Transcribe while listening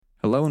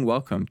Hello and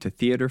welcome to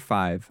Theater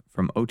 5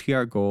 from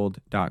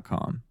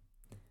OTRGold.com.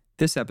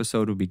 This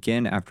episode will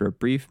begin after a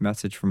brief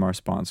message from our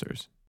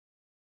sponsors.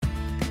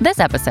 This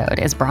episode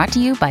is brought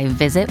to you by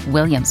Visit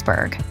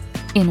Williamsburg.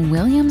 In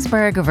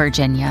Williamsburg,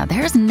 Virginia,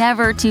 there's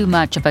never too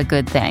much of a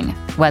good thing.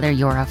 Whether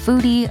you're a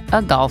foodie,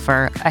 a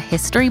golfer, a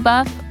history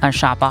buff, a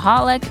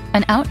shopaholic,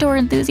 an outdoor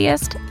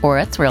enthusiast, or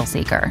a thrill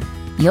seeker,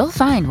 you'll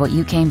find what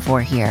you came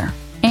for here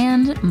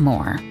and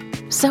more.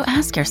 So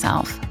ask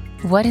yourself,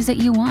 what is it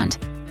you want?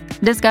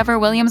 Discover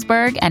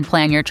Williamsburg and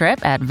plan your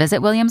trip at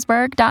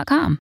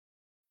visitwilliamsburg.com.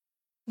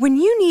 When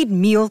you need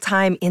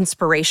mealtime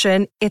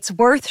inspiration, it's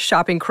worth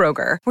shopping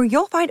Kroger, where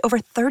you'll find over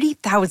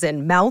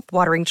 30,000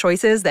 mouth-watering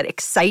choices that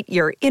excite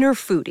your inner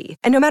foodie.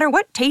 And no matter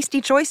what tasty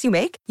choice you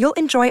make, you'll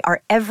enjoy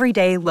our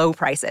everyday low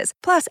prices,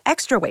 plus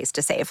extra ways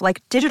to save,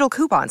 like digital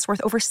coupons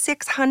worth over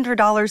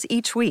 $600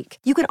 each week.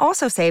 You can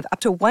also save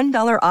up to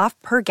 $1 off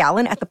per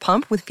gallon at the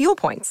pump with fuel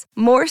points.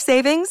 More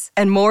savings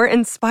and more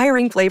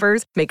inspiring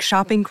flavors make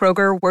shopping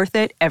Kroger worth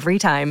it every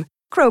time.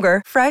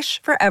 Kroger,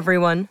 fresh for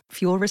everyone.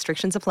 Fuel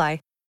restrictions apply.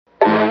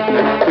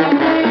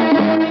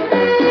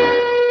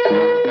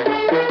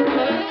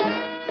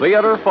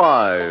 Theater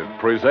 5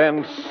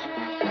 presents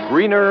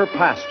Greener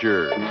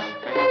Pastures.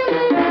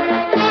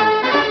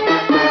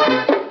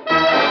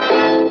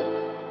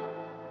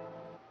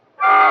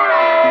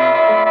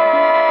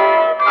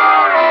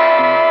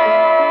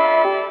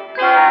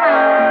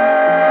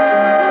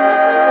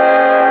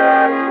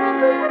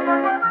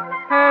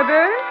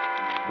 Herbert?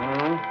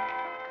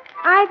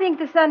 I think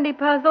the Sunday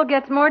puzzle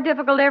gets more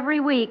difficult every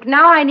week.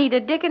 Now I need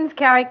a Dickens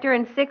character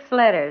in 6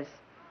 letters.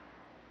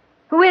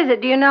 Who is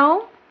it, do you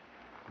know?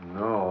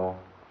 No.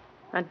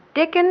 A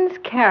Dickens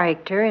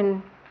character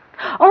in...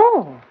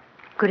 Oh,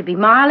 could it be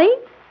Marley?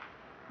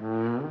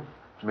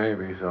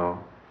 Maybe so.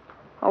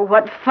 Oh,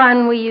 what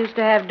fun we used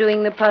to have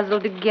doing the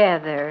puzzle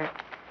together.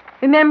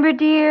 Remember,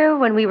 dear,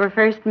 when we were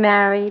first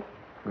married?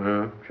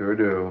 Sure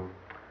do.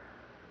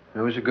 It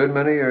was a good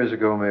many years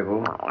ago,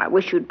 Mabel. Oh, I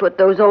wish you'd put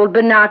those old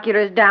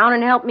binoculars down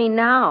and help me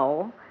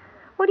now.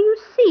 What do you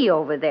see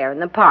over there in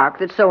the park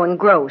that's so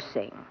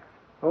engrossing?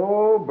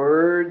 Oh,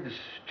 birds,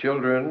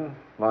 children,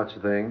 lots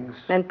of things.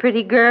 And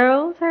pretty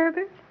girls,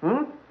 Herbert?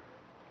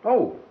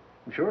 Oh,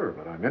 sure,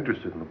 but I'm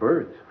interested in the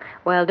birds.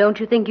 Well, don't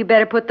you think you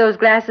better put those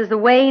glasses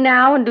away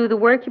now and do the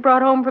work you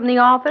brought home from the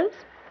office?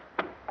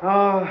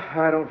 Oh,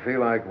 I don't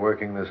feel like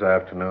working this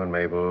afternoon,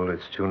 Mabel.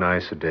 It's too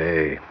nice a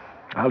day.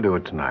 I'll do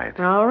it tonight.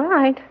 All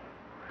right.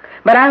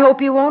 But I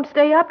hope you won't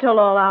stay up till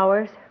all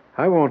hours.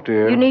 I won't,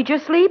 dear. You need your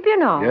sleep, you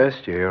know. Yes,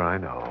 dear, I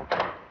know.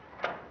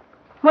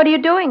 What are you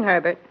doing,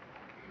 Herbert?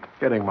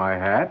 Getting my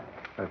hat.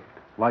 I'd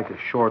like a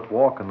short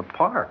walk in the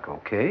park,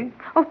 okay?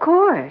 Of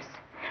course.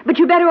 But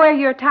you better wear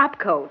your top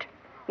coat.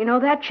 You know,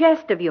 that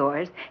chest of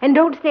yours. And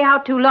don't stay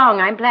out too long.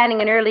 I'm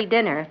planning an early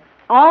dinner.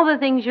 All the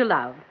things you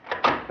love.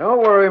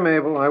 Don't worry,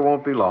 Mabel. I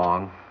won't be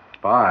long.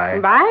 Bye.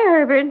 Bye,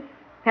 Herbert.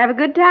 Have a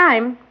good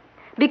time.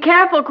 Be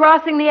careful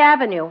crossing the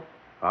avenue.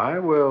 I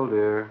will,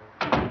 dear.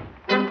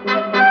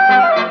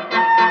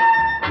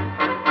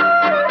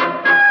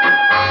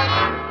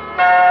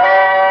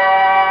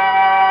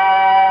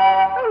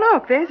 Oh,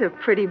 look, there's a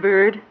pretty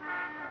bird.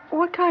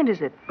 What kind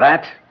is it?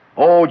 That?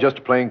 Oh, just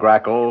a plain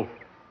grackle.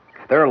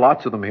 There are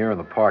lots of them here in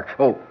the park.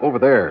 Oh, over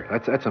there.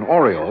 That's an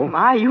oriole.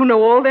 My, you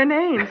know all their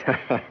names.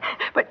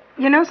 But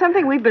you know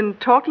something? We've been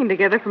talking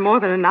together for more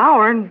than an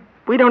hour, and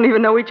we don't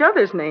even know each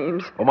other's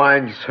names. Well,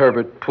 mine's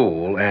Herbert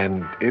Poole,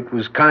 and it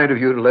was kind of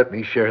you to let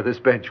me share this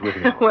bench with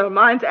you. Well,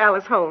 mine's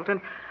Alice Holt,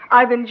 and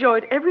I've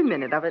enjoyed every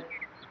minute of it.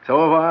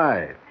 So have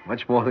I.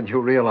 Much more than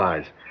you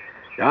realize.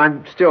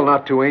 I'm still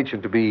not too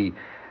ancient to be,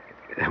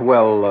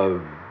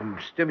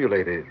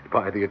 stimulated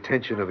by the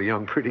attention of a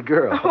young, pretty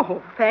girl.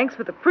 Oh, thanks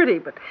for the pretty,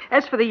 but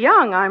as for the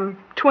young, I'm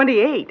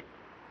 28.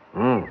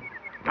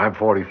 I'm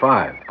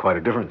 45. Quite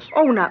a difference.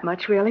 Oh, not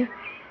much, really.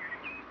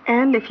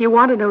 And if you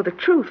want to know the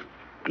truth,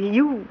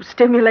 you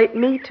stimulate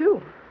me, too.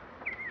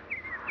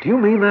 Do you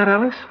mean that,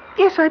 Alice?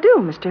 Yes, I do,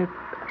 Mr.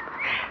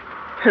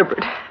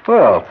 Herbert.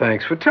 Well,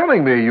 thanks for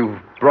telling me.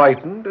 You've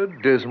brightened a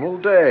dismal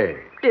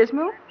day.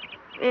 Dismal?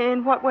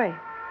 In what way?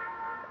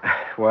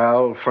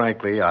 Well,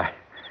 frankly,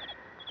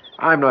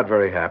 I'm not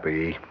very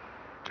happy.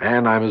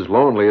 And I'm as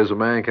lonely as a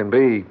man can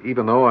be,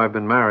 even though I've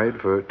been married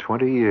for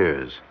 20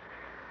 years.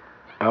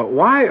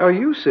 Why are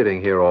you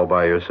sitting here all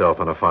by yourself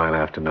on a fine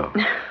afternoon?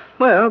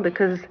 Well,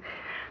 because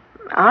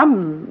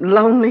I'm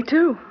lonely,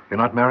 too. You're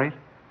not married?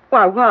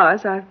 Well, I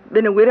was. I've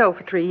been a widow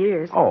for 3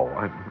 years. Oh,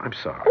 I'm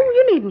sorry. Oh,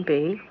 you needn't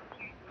be.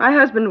 My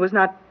husband was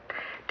not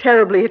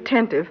terribly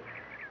attentive.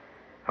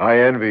 I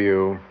envy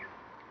you.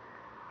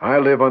 I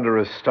live under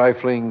a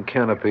stifling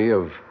canopy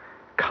of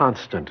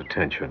constant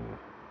attention.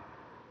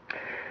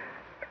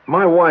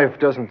 My wife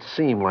doesn't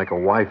seem like a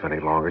wife any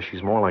longer.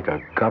 She's more like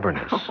a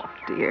governess. Oh,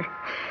 dear.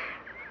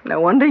 No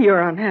wonder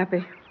you're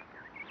unhappy.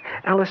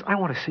 Alice, I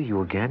want to see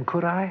you again,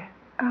 could I?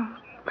 Oh,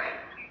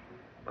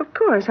 of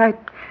course. I'd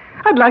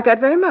like that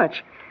very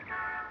much.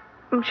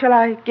 Shall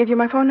I give you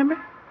my phone number?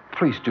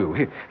 Please do.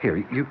 Here,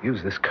 you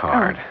use this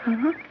card.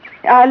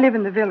 I live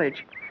in the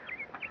village.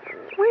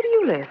 Where do you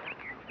you live?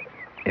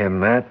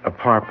 In that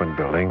apartment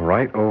building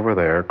right over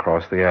there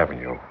across the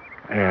avenue.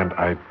 And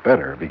I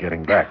better be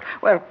getting back.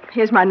 Well,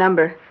 here's my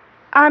number.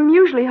 I'm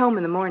usually home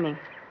in the morning.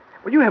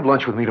 Will you have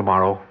lunch with me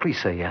tomorrow?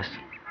 Please say yes.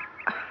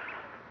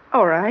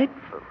 All right.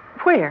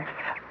 Where?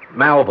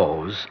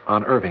 Malvo's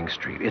on Irving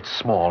Street. It's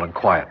small and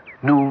quiet.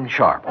 Noon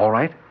sharp, all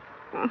right?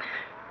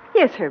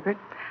 Yes, Herbert.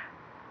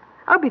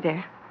 I'll be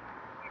there.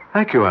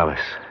 Thank you, Alice.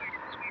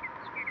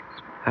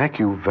 Thank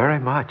you very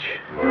much.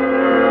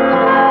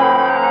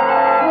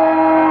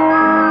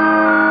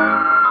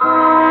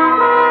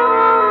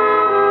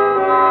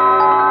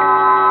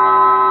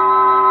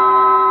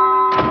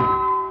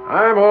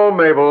 I'm home,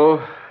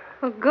 Mabel.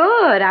 Well,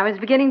 good. I was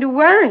beginning to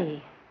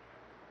worry.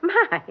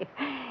 My,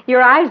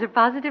 your eyes are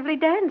positively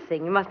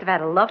dancing. You must have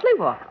had a lovely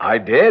walk. I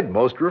did.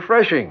 Most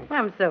refreshing.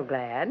 I'm so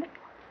glad.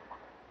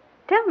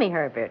 Tell me,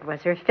 Herbert,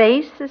 was her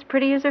face as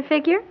pretty as her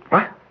figure?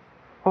 What?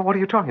 Well, what are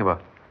you talking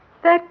about?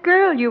 That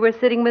girl you were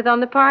sitting with on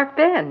the park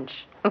bench.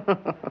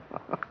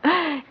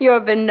 Your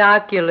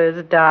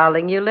binoculars,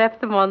 darling. You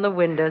left them on the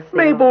windowsill.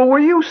 Mabel, were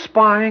you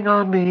spying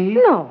on me?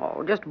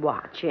 No, just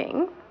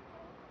watching.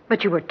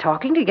 But you were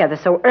talking together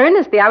so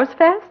earnestly, I was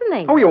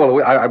fascinated. Oh, yeah,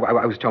 well,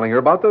 I was telling her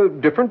about the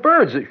different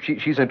birds.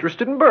 She's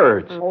interested in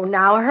birds. Oh,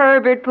 now,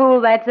 Herbert Poole,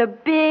 that's a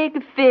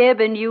big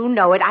fib, and you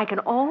know it. I can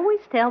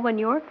always tell when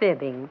you're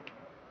fibbing.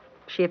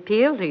 She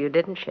appealed to you,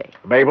 didn't she?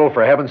 Mabel,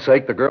 for heaven's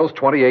sake, the girl's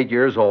 28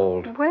 years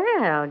old.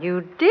 Well,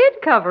 you did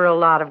cover a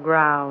lot of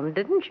ground,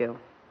 didn't you?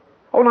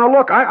 Oh, now,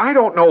 look, I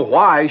don't know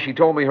why she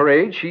told me her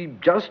age. She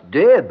just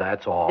did,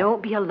 that's all.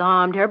 Don't be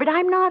alarmed, Herbert.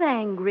 I'm not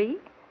angry.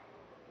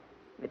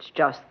 It's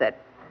just that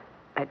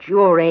at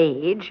your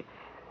age,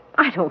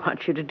 I don't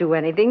want you to do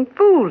anything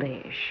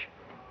foolish.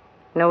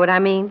 Know what I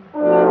mean?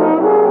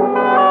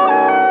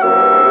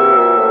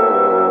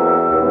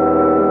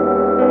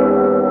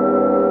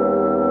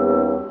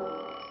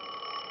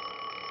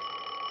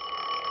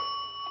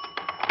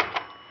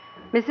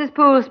 Mrs.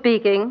 Poole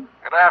speaking.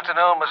 Good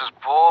afternoon, Mrs.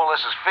 Poole. This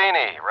is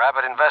Feeney,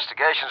 Rapid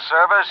Investigation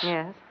Service.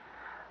 Yes.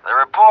 The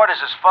report is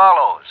as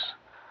follows.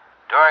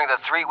 During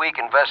the 3-week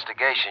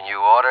investigation you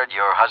ordered,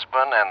 your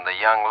husband and the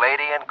young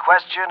lady in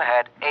question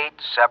had 8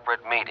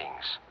 separate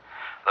meetings.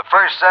 The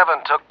first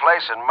 7 took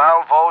place in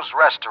Malvo's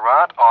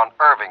restaurant on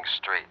Irving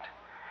Street.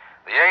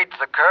 The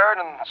 8th occurred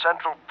in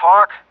Central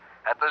Park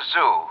at the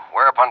zoo,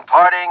 where upon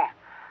parting,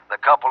 the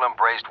couple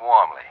embraced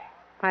warmly.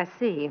 I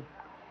see.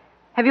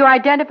 Have you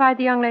identified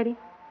the young lady?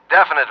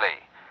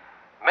 Definitely.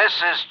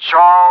 Mrs.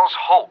 Charles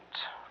Holt.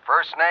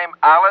 First name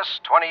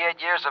Alice, 28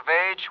 years of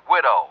age,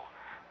 widow.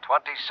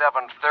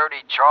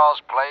 2730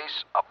 Charles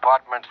Place,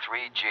 apartment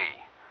 3G.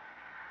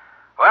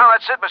 Well,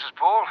 that's it, Mrs.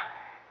 Poole.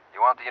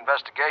 You want the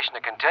investigation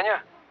to continue?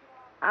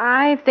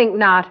 I think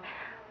not.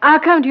 I'll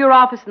come to your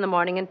office in the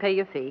morning and pay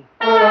your fee.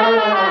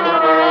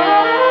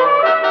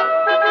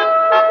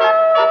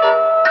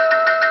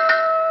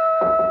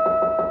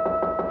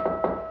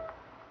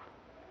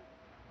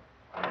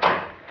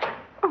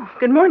 Oh,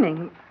 good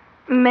morning.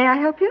 May I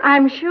help you?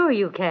 I'm sure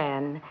you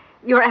can.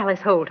 You're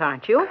Alice Holt,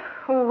 aren't you?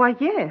 Oh, why,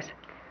 yes.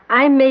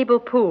 I'm Mabel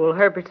Poole,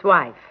 Herbert's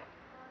wife.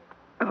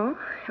 Oh,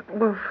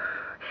 well,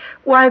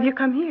 why have you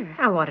come here?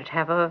 I wanted to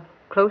have a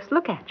close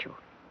look at you.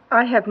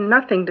 I have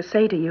nothing to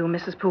say to you,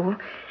 Mrs. Poole.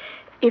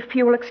 If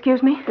you will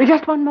excuse me.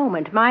 Just one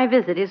moment. My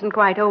visit isn't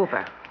quite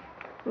over.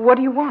 What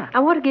do you want? I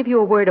want to give you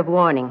a word of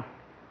warning.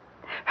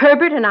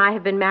 Herbert and I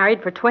have been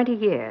married for 20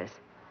 years,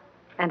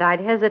 and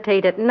I'd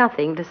hesitate at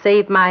nothing to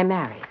save my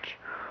marriage.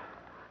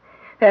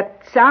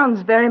 That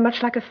sounds very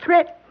much like a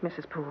threat,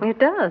 Mrs. Poole. It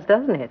does,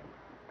 doesn't it?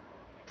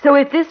 So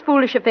if this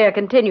foolish affair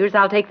continues,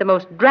 I'll take the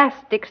most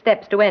drastic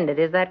steps to end it.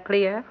 Is that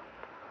clear?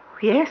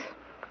 Yes,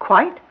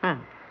 quite.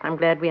 I'm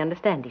glad we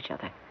understand each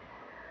other.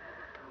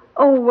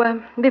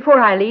 Oh,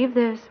 before I leave,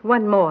 there's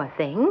one more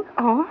thing.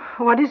 Oh,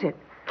 what is it?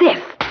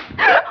 This.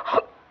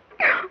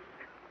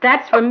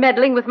 That's for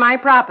meddling with my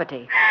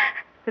property.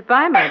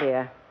 Goodbye, my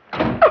dear.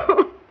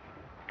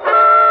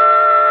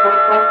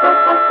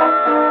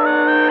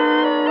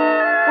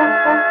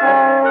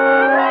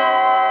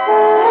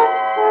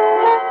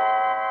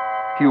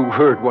 You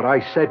heard what I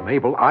said,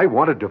 Mabel. I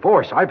want a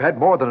divorce. I've had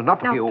more than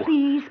enough of you. Now,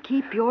 please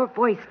keep your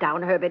voice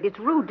down, Herbert. It's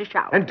rude to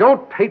shout. And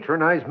don't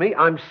patronize me.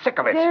 I'm sick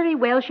of it. Very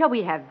well. Shall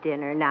we have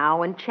dinner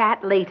now and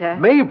chat later?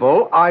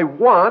 Mabel, I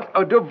want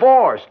a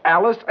divorce.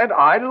 Alice and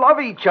I love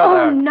each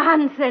other. Oh,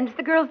 nonsense.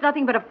 The girl's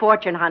nothing but a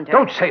fortune hunter.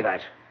 Don't say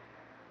that.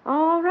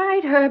 All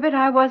right, Herbert.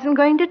 I wasn't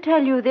going to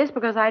tell you this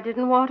because I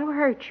didn't want to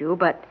hurt you,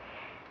 but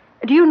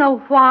do you know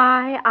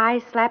why I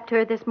slapped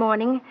her this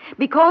morning?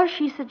 Because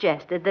she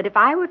suggested that if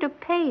I were to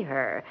pay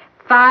her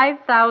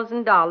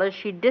 $5,000,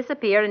 she'd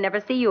disappear and never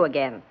see you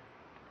again.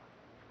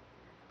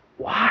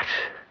 What?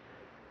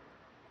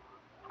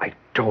 I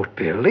don't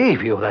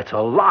believe you. That's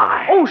a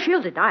lie. Oh,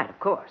 she'll deny it, of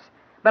course.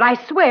 But I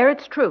swear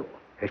it's true.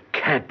 It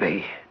can't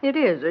be. It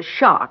is a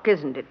shock,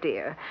 isn't it,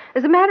 dear?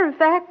 As a matter of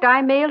fact,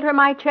 I mailed her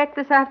my check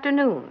this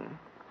afternoon.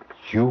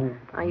 You...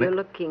 Are you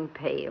looking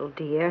pale,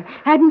 dear?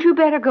 Hadn't you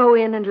better go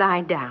in and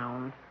lie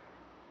down?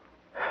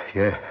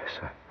 Yes,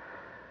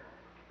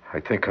 I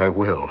think I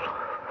will.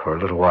 for a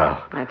little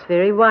while. That's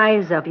very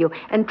wise of you.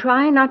 And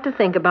try not to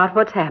think about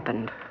what's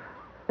happened.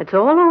 It's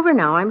all over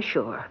now, I'm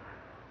sure.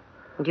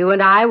 And you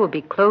and I will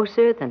be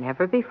closer than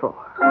ever before.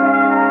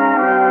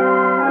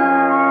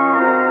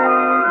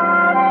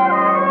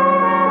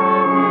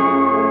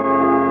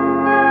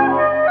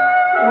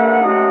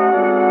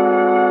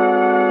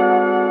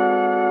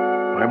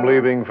 I'm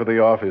leaving for the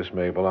office,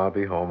 Mabel. I'll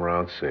be home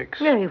around 6.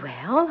 Very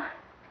well.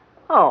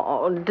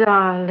 Oh,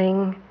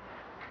 darling.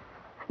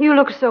 You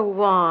look so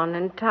wan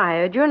and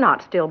tired. You're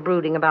not still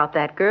brooding about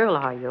that girl,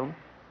 are you?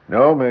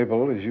 No,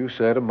 Mabel, as you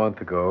said a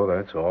month ago,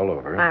 that's all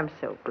over. I'm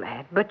so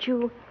glad. But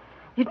you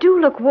do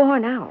look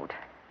worn out.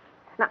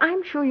 Now,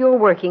 I'm sure you're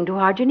working too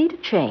hard. You need a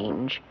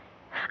change.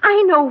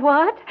 I know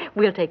what.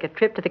 We'll take a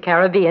trip to the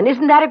Caribbean.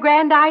 Isn't that a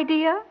grand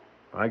idea?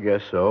 I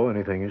guess so.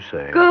 Anything you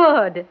say.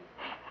 Good.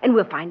 And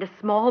we'll find a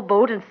small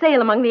boat and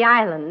sail among the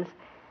islands.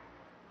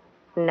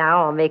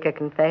 Now I'll make a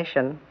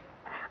confession.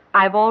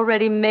 I've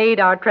already made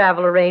our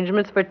travel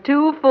arrangements for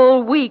 2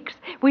 full weeks.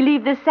 We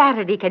leave this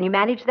Saturday. Can you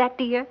manage that,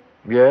 dear?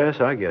 Yes,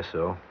 I guess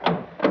so.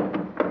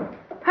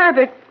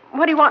 Herbert,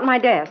 what do you want in my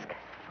desk?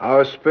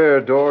 Our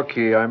spare door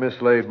key. I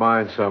mislaid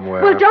mine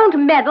somewhere. Well,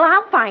 don't meddle.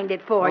 I'll find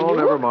it for you. Oh,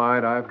 never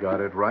mind. I've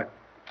got it right.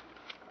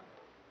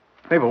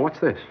 Mabel, what's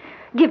this?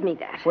 Give me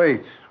that.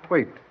 Wait.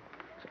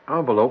 It's an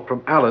envelope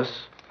from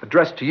Alice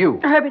addressed to you.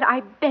 Herbert,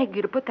 I beg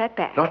you to put that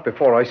back. Not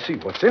before I see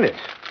what's in it.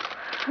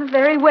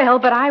 Very well,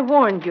 but I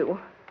warned you.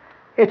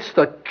 It's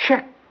the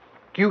check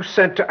you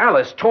sent to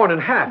Alice, torn in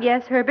half.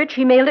 Yes, Herbert,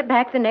 she mailed it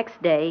back the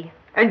next day.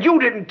 And you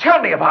didn't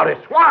tell me about it.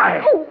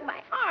 Why? Oh, my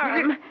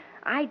arm.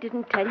 I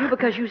didn't tell you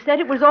because you said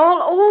it was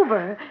all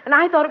over, and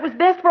I thought it was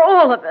best for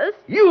all of us.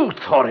 You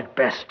thought it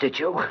best, did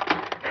you?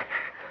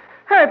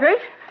 Herbert,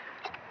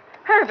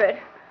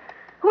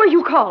 who are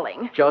you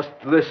calling? Just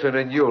listen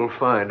and you'll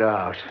find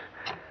out.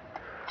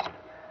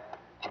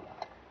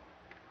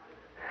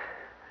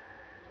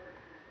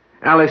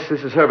 Alice,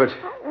 this is Herbert.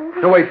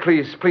 No, wait,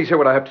 please hear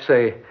what I have to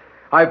say.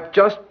 I've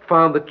just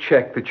found the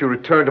check that you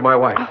returned to my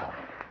wife.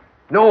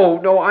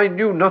 No, I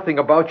knew nothing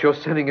about your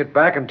sending it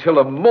back until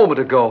a moment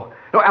ago.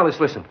 No, Alice,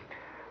 listen.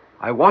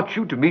 I want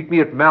you to meet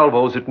me at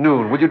Malvo's at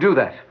noon. Will you do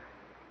that?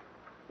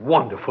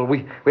 Wonderful.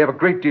 We have a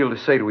great deal to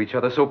say to each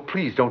other, so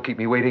please don't keep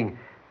me waiting.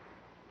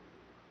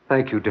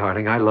 Thank you,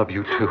 darling. I love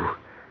you, too.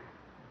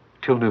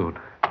 Till noon.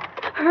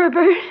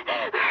 Herbert.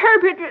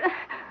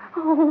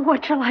 Oh,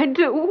 what shall I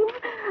do?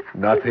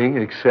 Nothing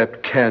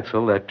except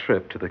cancel that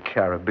trip to the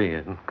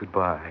Caribbean.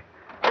 Goodbye.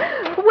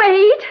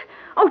 Wait.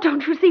 Oh,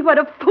 don't you see what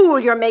a fool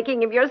you're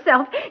making of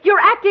yourself? You're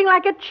acting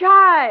like a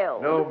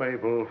child. No,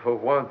 Mabel. For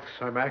once,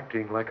 I'm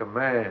acting like a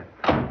man.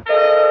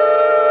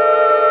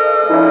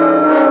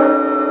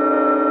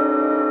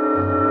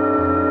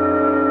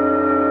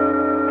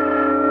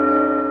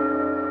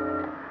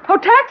 Oh,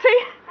 taxi!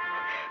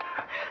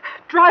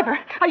 Driver,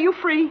 are you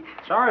free?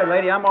 Sorry,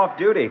 lady, I'm off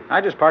duty. I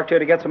just parked here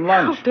to get some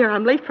lunch. Oh, dear,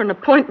 I'm late for an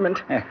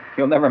appointment.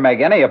 You'll never make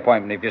any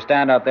appointment if you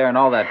stand out there in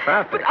all that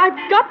traffic. But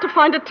I've got to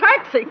find a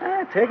taxi.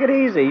 Take it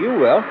easy. You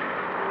will.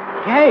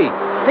 Hey,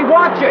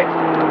 watch it!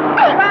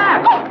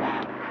 Back!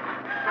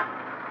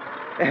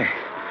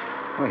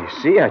 Well, you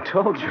see, I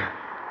told you.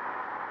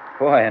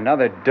 Boy,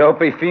 another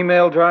dopey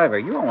female driver.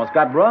 You almost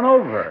got run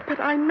over.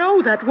 But I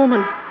know that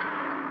woman.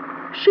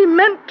 She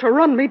meant to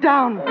run me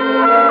down.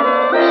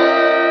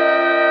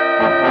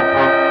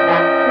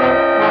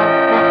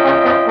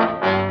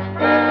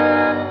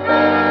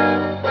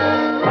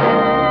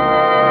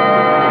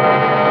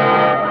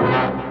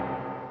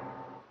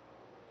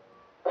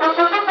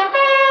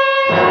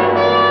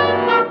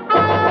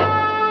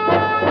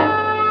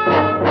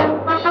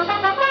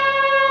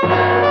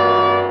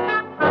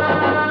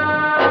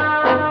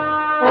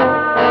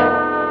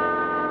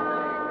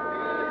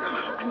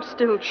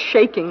 Still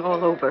shaking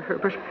all over,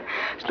 Herbert.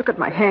 Just look at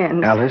my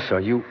hands. Alice,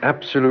 are you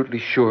absolutely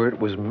sure it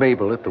was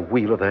Mabel at the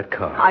wheel of that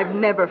car? I've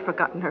never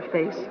forgotten her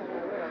face.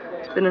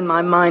 It's been in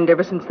my mind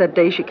ever since that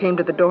day she came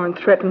to the door and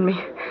threatened me.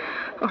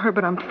 Oh,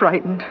 Herbert, I'm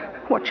frightened.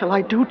 What shall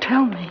I do?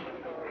 Tell me.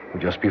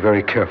 Well, just be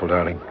very careful,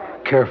 darling.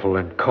 Careful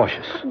and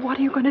cautious. What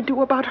are you going to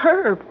do about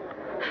her?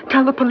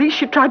 Tell the police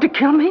she tried to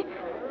kill me?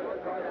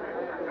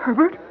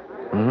 Herbert?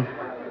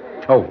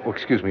 Oh,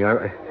 excuse me.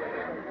 I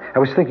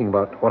was thinking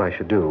about what I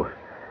should do.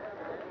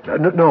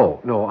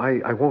 No,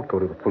 I won't go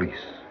to the police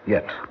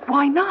yet.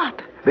 Why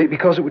not?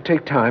 Because it would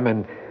take time,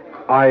 and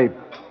I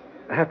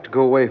have to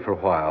go away for a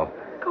while.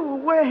 Go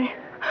away?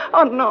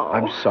 Oh, no.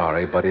 I'm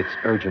sorry, but it's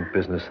urgent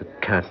business that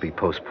can't be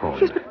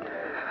postponed. Yes, but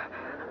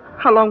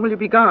how long will you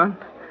be gone?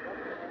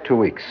 2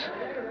 weeks.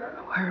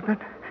 Oh,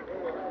 Herbert,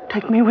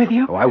 take me with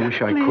you. Oh, I wish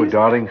I could,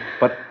 darling,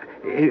 but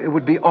it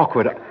would be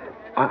awkward.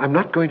 I'm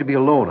not going to be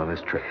alone on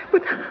this trip.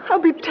 But I'll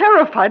be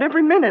terrified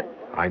every minute.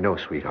 I know,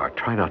 sweetheart.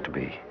 Try not to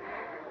be.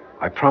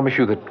 I promise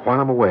you that while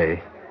I'm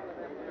away,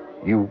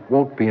 you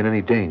won't be in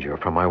any danger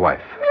from my wife.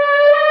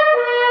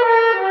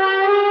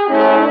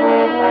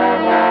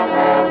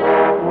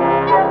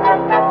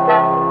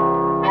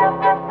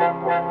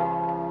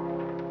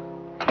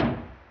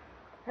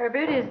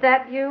 Herbert, is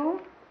that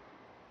you?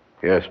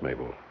 Yes,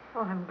 Mabel.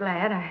 Oh, I'm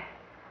glad.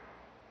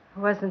 I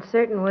wasn't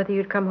certain whether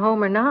you'd come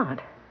home or not.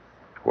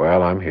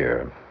 Well, I'm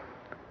here.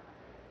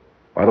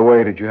 By the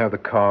way, did you have the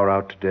car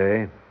out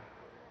today?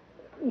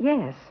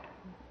 Yes.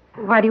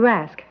 Why do you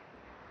ask?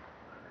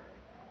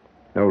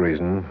 No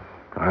reason.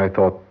 I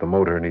thought the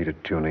motor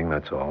needed tuning,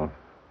 that's all.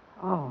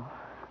 Oh.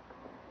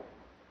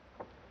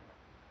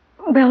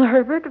 Well,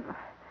 Herbert,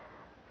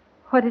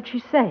 what did she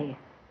say?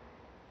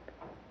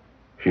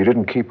 She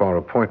didn't keep our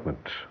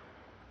appointment.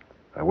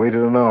 I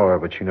waited an hour,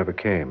 but she never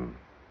came.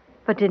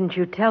 But didn't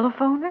you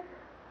telephone her?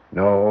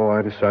 No,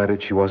 I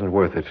decided she wasn't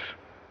worth it.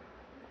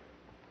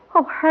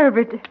 Oh,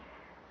 Herbert.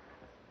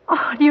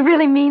 Oh, do you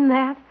really mean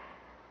that?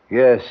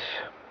 Yes,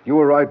 you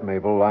were right,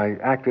 Mabel. I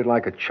acted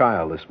like a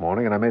child this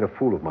morning, and I made a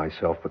fool of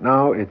myself. But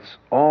now it's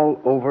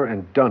all over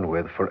and done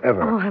with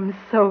forever. Oh, I'm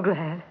so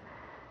glad.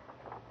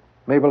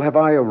 Mabel, have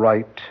I a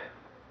right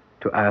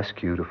to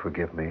ask you to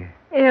forgive me?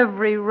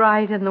 Every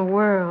right in the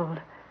world.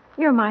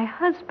 You're my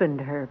husband,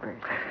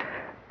 Herbert.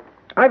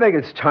 I think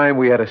it's time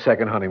we had a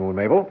second honeymoon,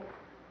 Mabel.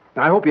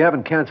 I hope you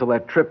haven't canceled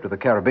that trip to the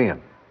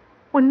Caribbean.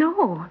 Well,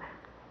 no.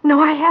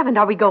 No, I haven't.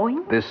 Are we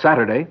going? This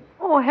Saturday.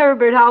 Oh,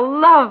 Herbert, how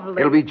lovely.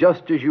 It'll be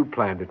just as you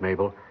planned it,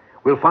 Mabel.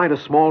 We'll find a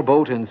small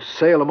boat and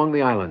sail among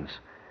the islands.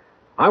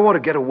 I want to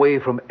get away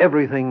from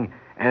everything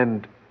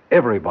and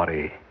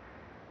everybody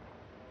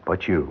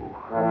but you.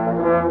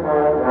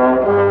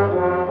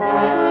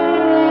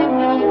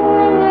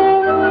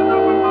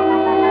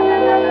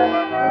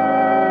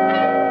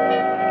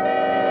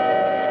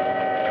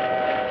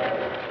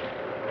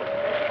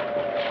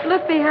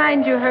 Look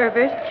behind you,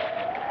 Herbert.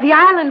 The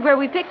island where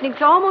we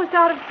picnicked's almost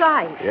out of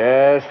sight.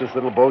 Yes, this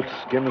little boat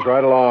skims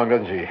right along,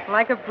 doesn't she?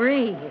 Like a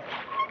breeze.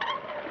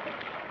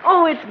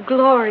 Oh, it's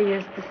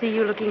glorious to see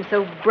you looking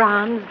so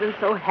bronzed and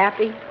so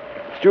happy.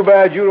 It's too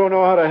bad you don't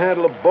know how to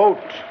handle a boat.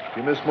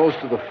 You miss most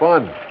of the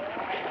fun.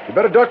 You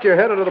better duck your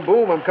head under the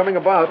boom. I'm coming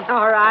about.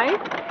 All right.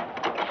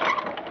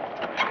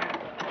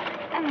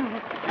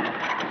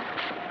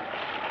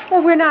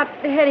 Well, we're not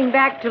heading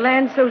back to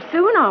land so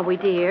soon, are we,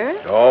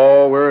 dear?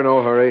 Oh, we're in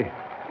no hurry.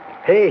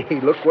 Hey,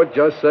 look what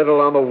just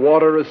settled on the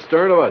water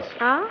astern of us.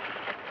 Huh?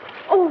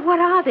 Oh, what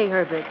are they,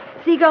 Herbert?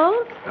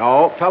 Seagulls?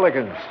 No,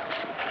 pelicans.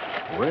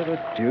 Where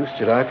the deuce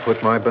did I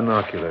put my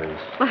binoculars?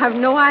 I have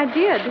no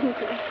idea, didn't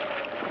you?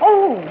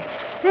 Oh,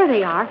 there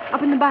they are,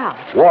 up in the bow.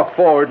 Walk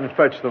forward and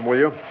fetch them, will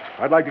you?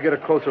 I'd like to get a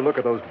closer look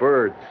at those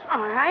birds.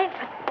 All right.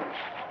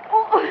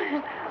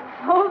 Oh,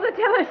 hold the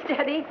tiller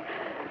steady.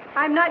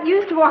 I'm not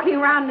used to walking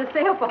around in a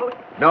sailboat.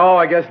 No,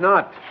 I guess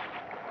not.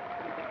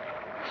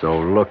 So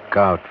look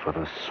out for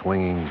the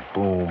swinging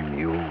boom.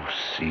 You'll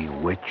see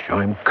which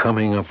I'm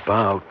coming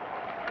about.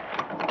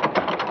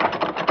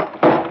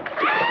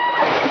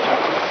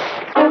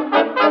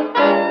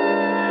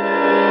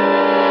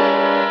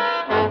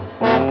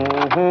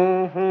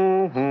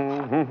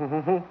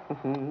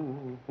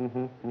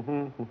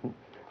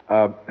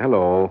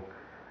 Hello.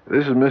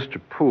 This is Mr.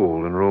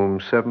 Poole in room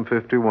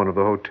 751 of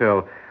the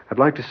hotel. I'd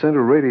like to send a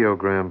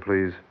radiogram,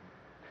 please.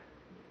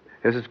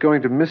 Yes, it's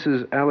going to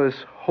Mrs.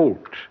 Alice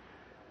Holt,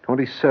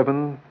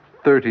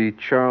 2730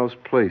 Charles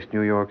Place,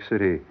 New York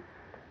City.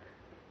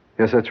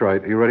 Yes, that's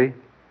right. Are you ready?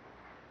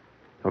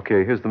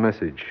 Okay, here's the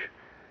message.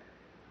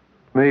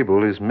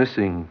 Mabel is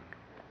missing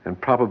and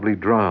probably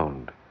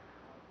drowned.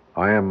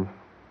 I am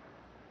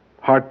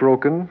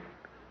heartbroken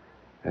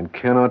and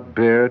cannot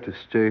bear to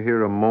stay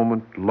here a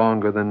moment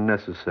longer than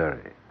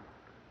necessary.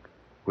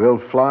 We'll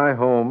fly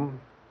home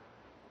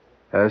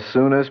as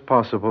soon as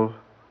possible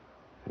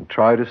and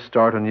try to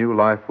start a new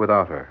life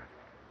without her.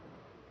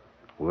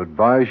 Will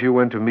advise you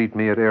when to meet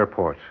me at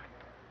airport.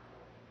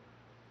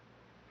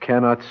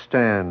 Cannot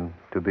stand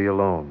to be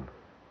alone.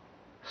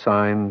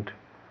 Signed,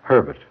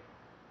 Herbert.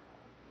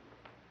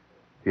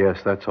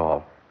 Yes, that's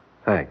all.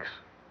 Thanks.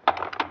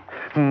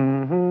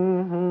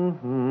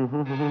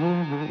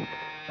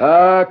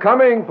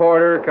 Coming,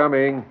 Porter,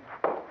 coming.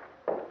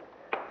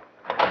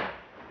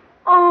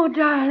 Oh,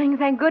 darling,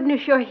 thank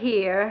goodness you're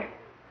here.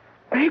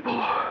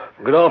 Mabel.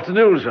 Good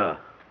afternoon, sir.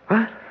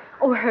 What?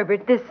 Oh,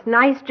 Herbert, this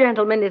nice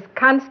gentleman is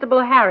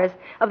Constable Harris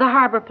of the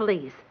Harbor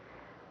Police.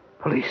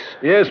 Police?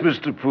 Yes,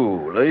 Mr.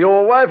 Poole.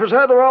 Your wife has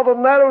had a rather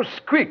narrow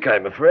squeak,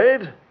 I'm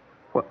afraid.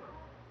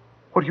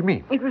 What do you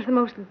mean? It was the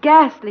most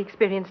ghastly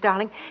experience,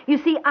 darling. You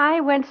see, I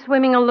went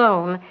swimming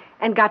alone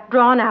and got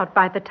drawn out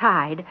by the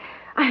tide.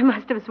 I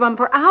must have swum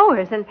for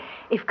hours, and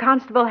if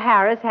Constable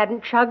Harris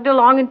hadn't chugged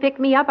along and picked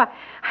me up,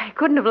 I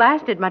couldn't have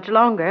lasted much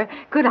longer.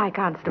 Could I,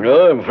 Constable?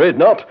 No, I'm afraid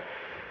not.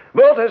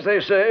 But, as they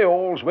say,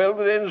 all's well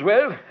that ends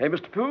well. Eh,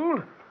 Mr.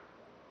 Poole?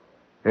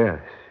 Yes.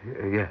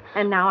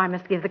 And now I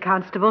must give the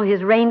constable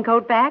his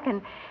raincoat back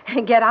and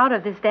get out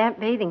of this damp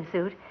bathing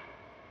suit.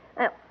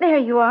 There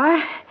you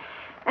are.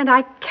 And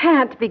I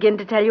can't begin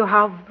to tell you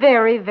how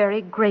very,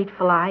 very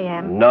grateful I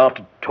am.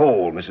 Not at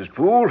all, Mrs.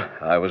 Poole.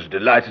 I was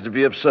delighted to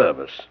be of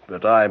service.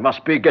 But I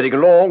must be getting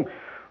along.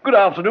 Good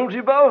afternoon to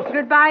you both.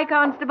 Goodbye,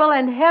 Constable,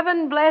 and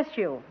heaven bless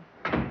you.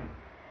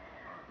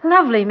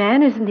 Lovely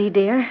man, isn't he,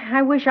 dear?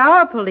 I wish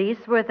our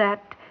police were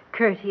that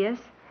courteous.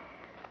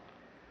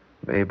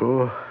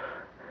 Mabel,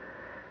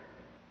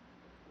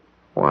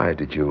 Why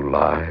did you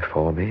lie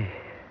for me?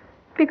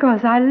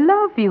 Because I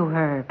love you,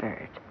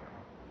 Herbert.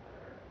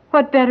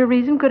 What better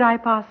reason could I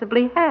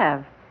possibly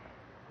have?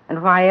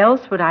 And why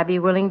else would I be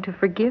willing to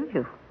forgive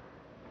you?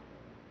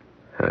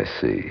 I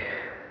see.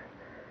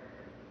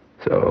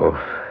 So,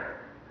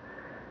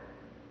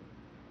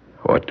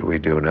 what do we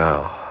do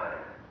now?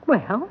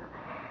 Well,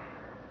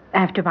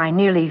 after my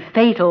nearly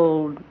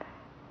fatal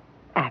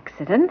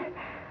accident,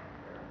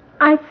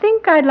 I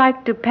think I'd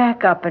like to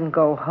pack up and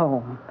go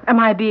home. Am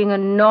I being a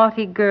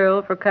naughty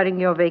girl for cutting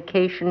your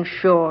vacation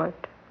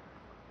short?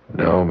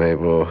 No,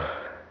 Mabel.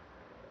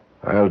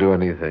 I'll do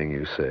anything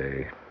you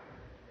say.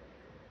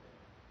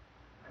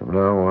 From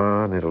now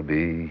on, it'll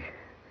be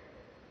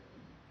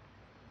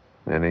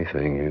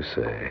anything you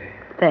say.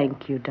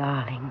 Thank you,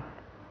 darling.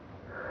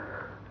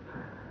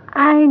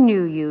 I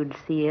knew you'd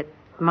see it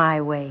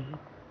my way.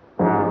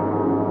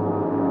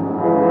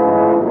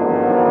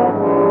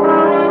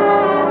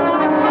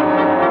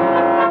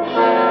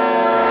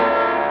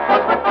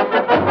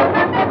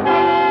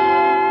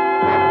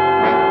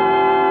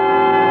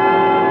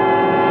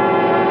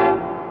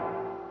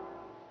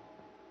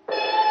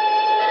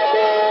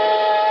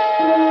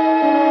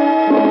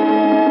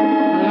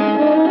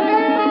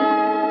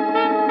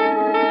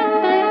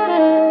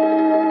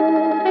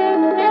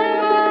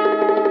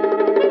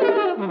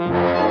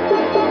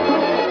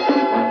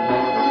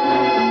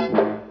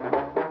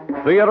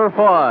 Theater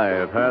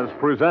 5 has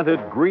presented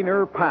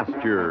Greener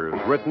Pastures,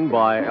 written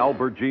by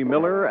Albert G.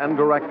 Miller and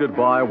directed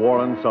by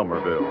Warren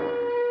Somerville.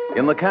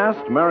 In the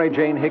cast, Mary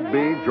Jane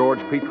Higby, George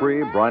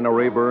Petrie, Bryna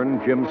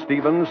Rayburn, Jim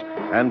Stevens,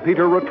 and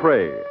Peter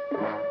Rattray.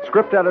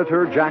 Script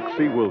editor, Jack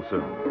C.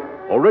 Wilson.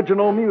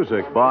 Original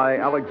music by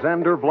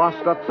Alexander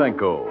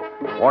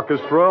Vlastotsenko.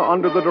 Orchestra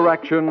under the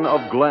direction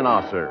of Glenn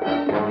Osser.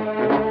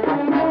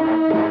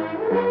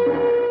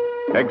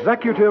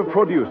 Executive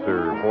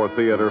producer for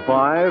Theater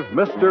 5,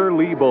 Mr.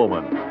 Lee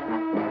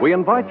Bowman. We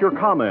invite your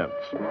comments.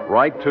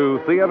 Write to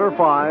Theater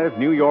 5,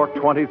 New York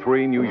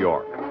 23, New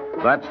York.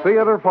 That's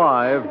Theater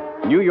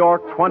 5, New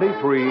York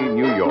 23,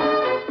 New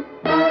York.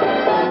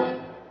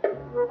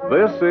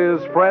 This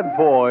is Fred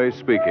Foy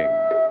speaking.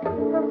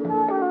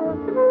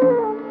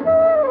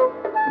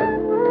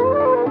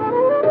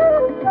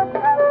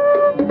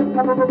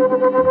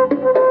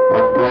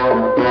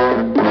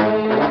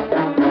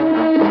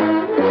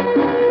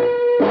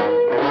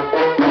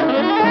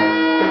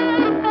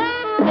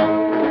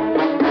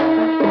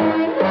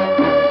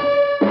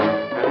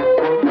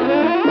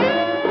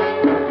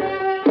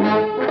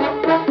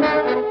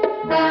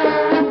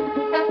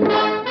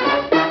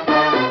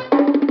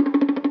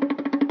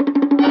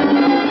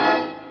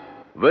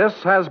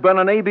 This has been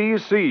an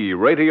ABC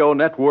Radio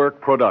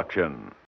Network production.